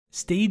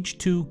Stage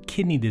 2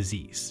 kidney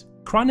disease.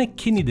 Chronic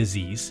kidney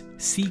disease,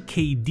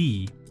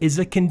 CKD, is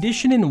a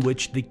condition in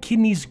which the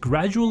kidneys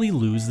gradually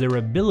lose their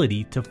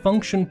ability to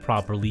function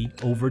properly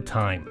over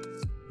time.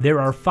 There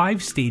are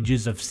 5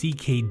 stages of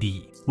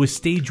CKD, with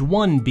stage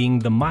 1 being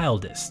the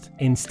mildest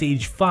and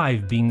stage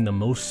 5 being the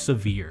most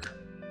severe.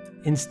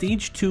 In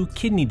stage 2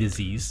 kidney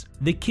disease,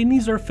 the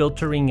kidneys are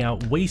filtering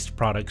out waste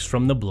products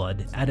from the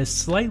blood at a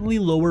slightly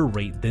lower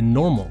rate than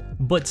normal,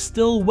 but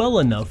still well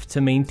enough to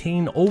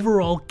maintain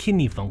overall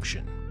kidney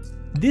function.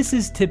 This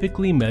is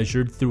typically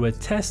measured through a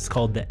test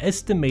called the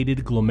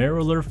Estimated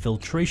Glomerular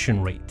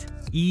Filtration Rate,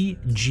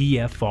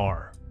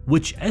 eGFR,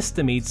 which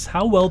estimates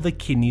how well the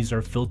kidneys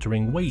are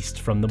filtering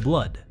waste from the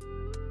blood.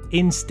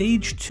 In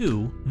stage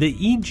 2, the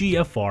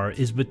eGFR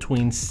is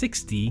between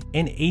 60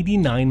 and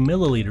 89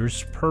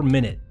 milliliters per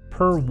minute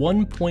per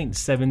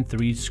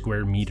 1.73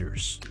 square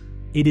meters.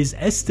 It is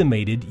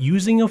estimated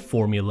using a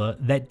formula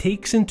that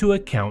takes into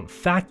account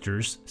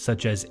factors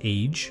such as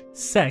age,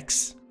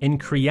 sex,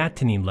 and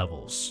creatinine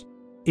levels.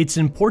 It's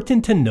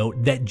important to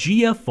note that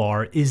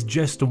GFR is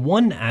just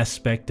one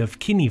aspect of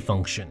kidney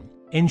function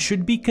and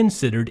should be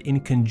considered in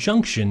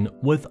conjunction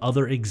with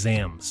other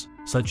exams,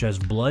 such as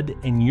blood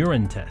and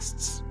urine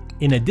tests.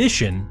 In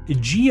addition,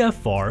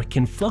 GFR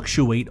can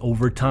fluctuate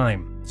over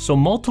time, so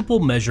multiple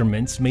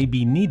measurements may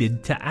be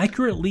needed to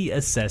accurately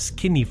assess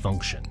kidney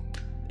function.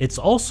 It's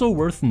also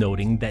worth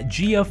noting that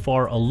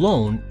GFR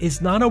alone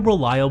is not a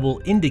reliable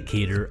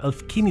indicator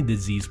of kidney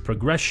disease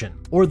progression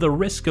or the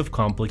risk of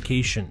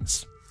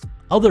complications.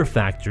 Other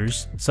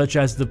factors, such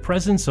as the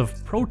presence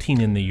of protein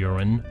in the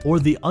urine or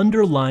the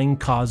underlying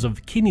cause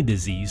of kidney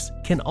disease,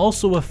 can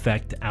also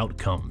affect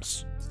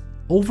outcomes.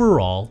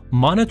 Overall,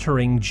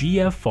 monitoring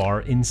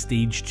GFR in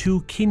stage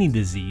 2 kidney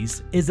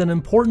disease is an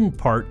important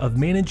part of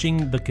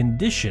managing the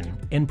condition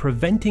and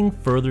preventing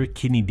further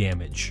kidney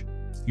damage.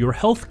 Your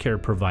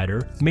healthcare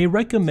provider may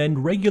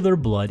recommend regular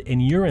blood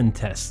and urine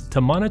tests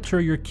to monitor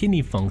your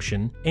kidney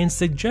function and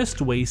suggest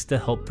ways to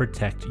help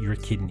protect your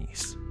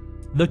kidneys.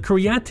 The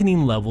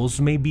creatinine levels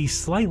may be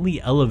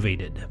slightly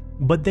elevated,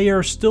 but they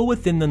are still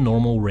within the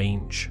normal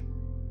range.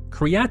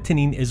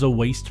 Creatinine is a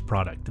waste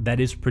product that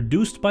is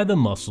produced by the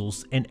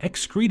muscles and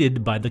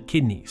excreted by the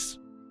kidneys.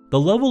 The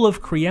level of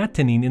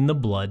creatinine in the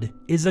blood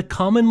is a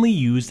commonly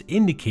used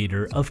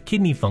indicator of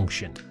kidney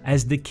function,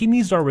 as the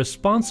kidneys are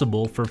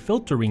responsible for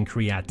filtering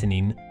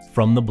creatinine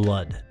from the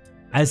blood.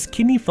 As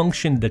kidney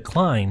function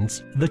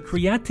declines, the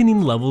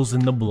creatinine levels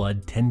in the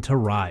blood tend to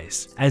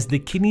rise, as the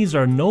kidneys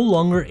are no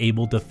longer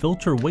able to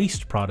filter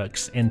waste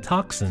products and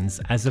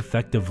toxins as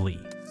effectively.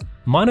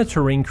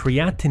 Monitoring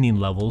creatinine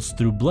levels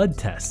through blood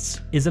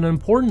tests is an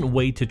important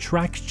way to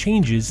track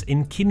changes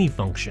in kidney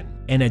function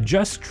and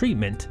adjust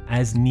treatment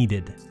as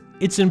needed.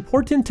 It's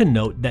important to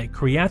note that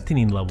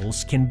creatinine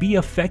levels can be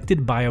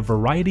affected by a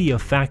variety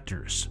of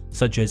factors,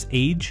 such as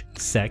age,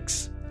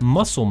 sex,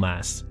 muscle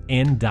mass,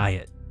 and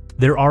diet.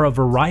 There are a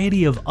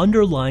variety of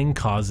underlying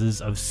causes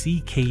of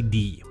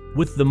CKD,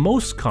 with the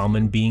most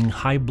common being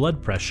high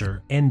blood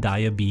pressure and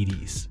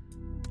diabetes.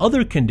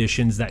 Other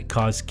conditions that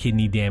cause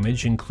kidney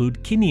damage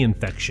include kidney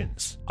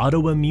infections,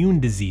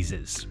 autoimmune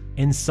diseases,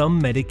 and some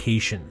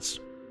medications.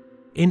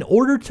 In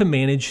order to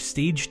manage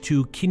stage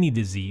 2 kidney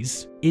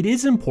disease, it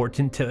is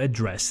important to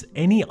address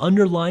any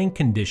underlying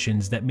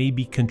conditions that may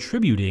be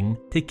contributing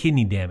to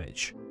kidney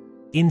damage.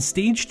 In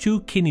stage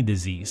 2 kidney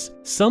disease,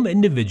 some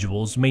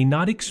individuals may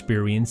not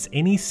experience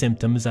any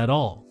symptoms at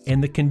all,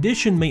 and the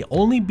condition may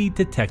only be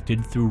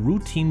detected through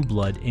routine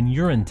blood and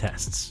urine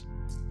tests.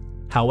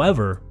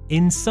 However,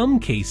 in some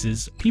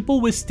cases,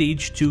 people with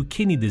stage 2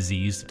 kidney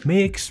disease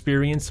may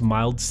experience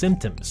mild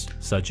symptoms,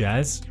 such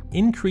as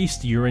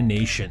increased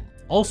urination,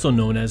 also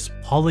known as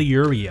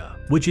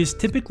polyuria, which is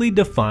typically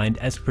defined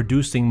as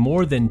producing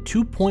more than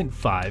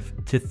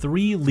 2.5 to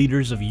 3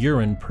 liters of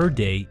urine per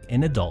day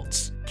in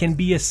adults, can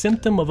be a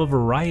symptom of a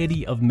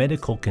variety of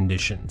medical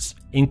conditions,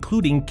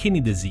 including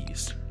kidney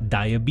disease,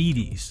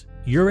 diabetes,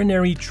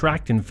 urinary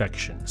tract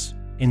infections,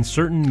 and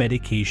certain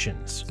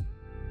medications.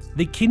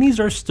 The kidneys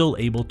are still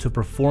able to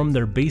perform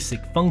their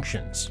basic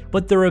functions,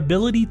 but their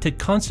ability to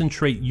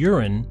concentrate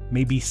urine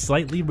may be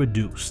slightly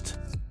reduced.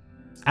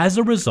 As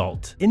a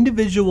result,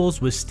 individuals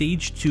with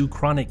stage 2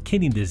 chronic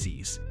kidney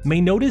disease may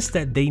notice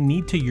that they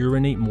need to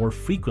urinate more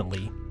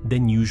frequently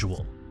than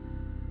usual.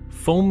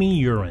 Foamy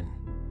urine.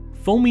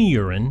 Foamy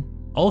urine,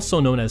 also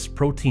known as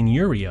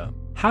proteinuria,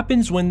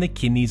 happens when the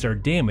kidneys are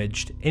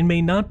damaged and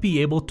may not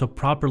be able to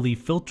properly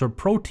filter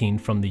protein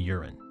from the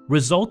urine,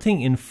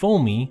 resulting in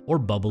foamy or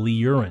bubbly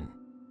urine.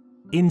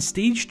 In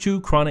stage 2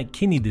 chronic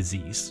kidney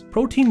disease,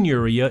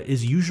 proteinuria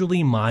is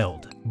usually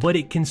mild, but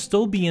it can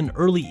still be an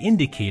early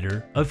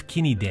indicator of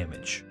kidney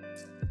damage.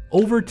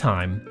 Over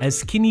time,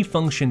 as kidney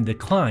function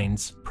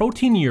declines,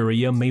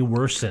 proteinuria may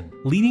worsen,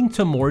 leading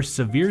to more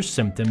severe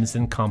symptoms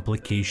and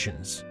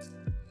complications.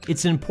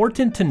 It's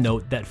important to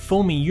note that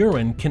foamy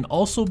urine can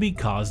also be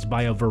caused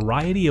by a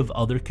variety of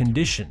other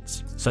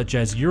conditions, such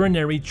as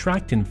urinary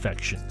tract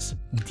infections,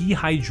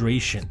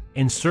 dehydration,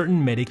 and certain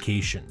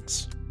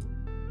medications.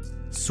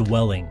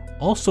 Swelling,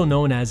 also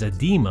known as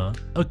edema,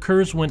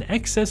 occurs when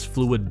excess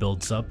fluid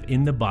builds up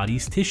in the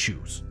body's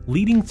tissues,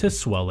 leading to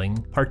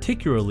swelling,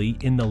 particularly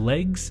in the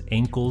legs,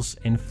 ankles,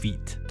 and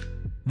feet.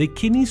 The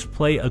kidneys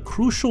play a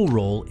crucial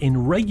role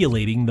in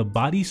regulating the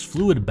body's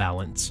fluid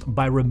balance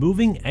by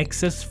removing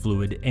excess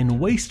fluid and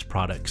waste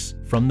products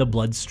from the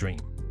bloodstream.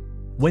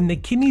 When the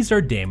kidneys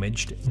are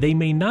damaged, they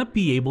may not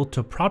be able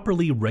to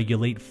properly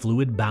regulate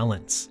fluid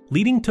balance,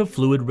 leading to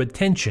fluid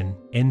retention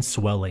and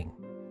swelling.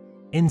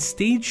 In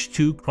stage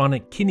 2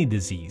 chronic kidney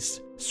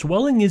disease,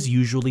 swelling is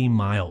usually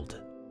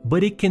mild,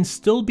 but it can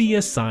still be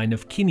a sign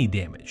of kidney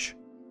damage.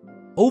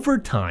 Over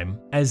time,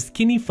 as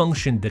kidney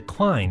function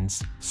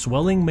declines,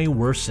 swelling may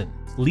worsen,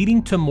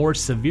 leading to more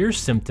severe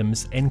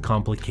symptoms and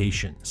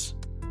complications.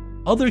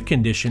 Other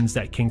conditions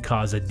that can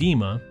cause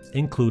edema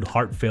include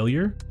heart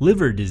failure,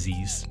 liver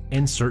disease,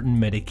 and certain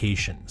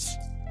medications.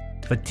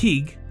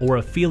 Fatigue, or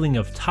a feeling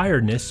of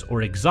tiredness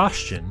or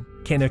exhaustion,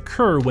 can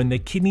occur when the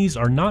kidneys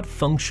are not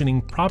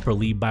functioning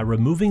properly by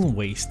removing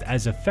waste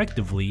as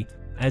effectively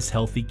as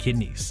healthy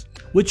kidneys,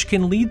 which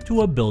can lead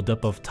to a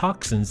buildup of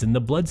toxins in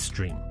the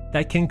bloodstream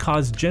that can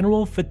cause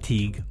general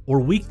fatigue or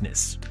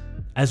weakness,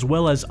 as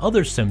well as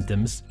other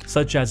symptoms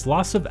such as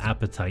loss of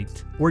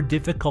appetite or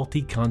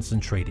difficulty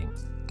concentrating.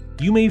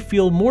 You may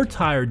feel more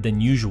tired than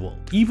usual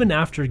even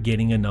after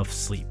getting enough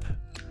sleep.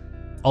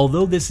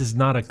 Although this is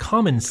not a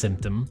common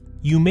symptom,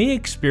 you may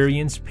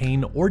experience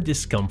pain or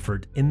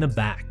discomfort in the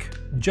back,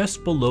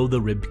 just below the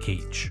rib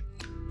cage.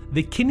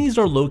 The kidneys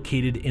are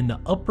located in the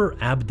upper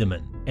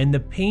abdomen, and the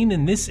pain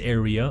in this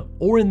area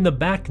or in the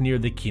back near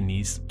the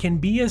kidneys can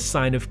be a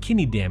sign of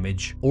kidney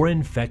damage or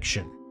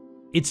infection.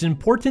 It's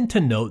important to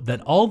note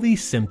that all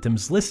these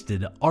symptoms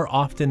listed are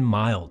often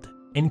mild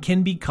and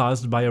can be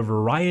caused by a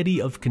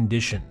variety of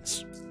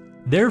conditions.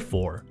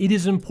 Therefore, it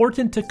is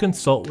important to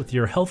consult with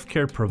your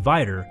healthcare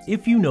provider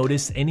if you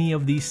notice any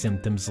of these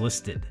symptoms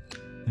listed.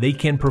 They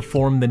can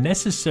perform the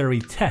necessary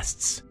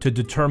tests to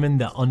determine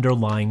the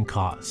underlying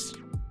cause.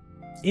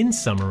 In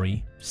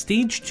summary,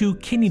 stage 2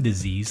 kidney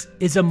disease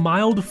is a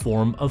mild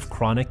form of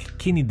chronic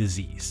kidney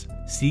disease,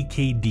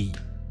 CKD,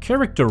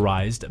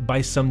 characterized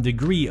by some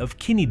degree of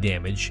kidney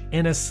damage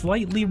and a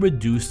slightly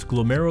reduced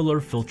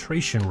glomerular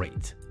filtration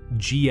rate,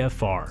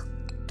 GFR.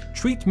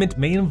 Treatment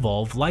may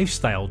involve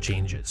lifestyle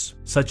changes,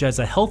 such as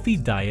a healthy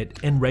diet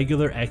and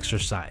regular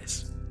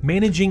exercise,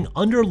 managing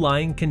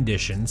underlying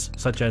conditions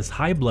such as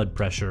high blood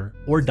pressure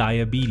or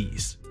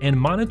diabetes, and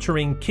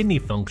monitoring kidney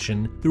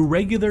function through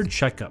regular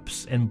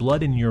checkups and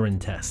blood and urine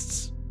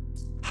tests.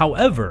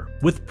 However,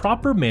 with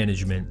proper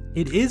management,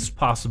 it is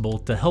possible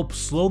to help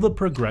slow the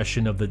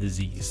progression of the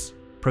disease,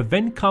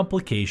 prevent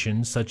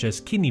complications such as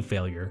kidney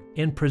failure,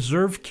 and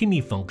preserve kidney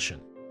function,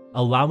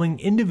 allowing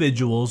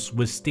individuals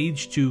with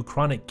stage 2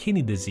 chronic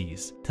kidney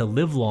disease to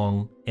live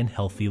long and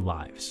healthy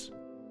lives.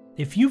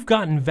 If you've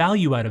gotten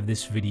value out of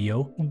this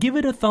video, give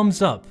it a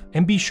thumbs up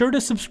and be sure to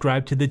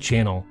subscribe to the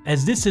channel,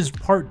 as this is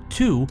part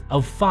 2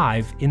 of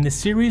 5 in the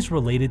series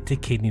related to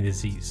kidney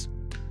disease.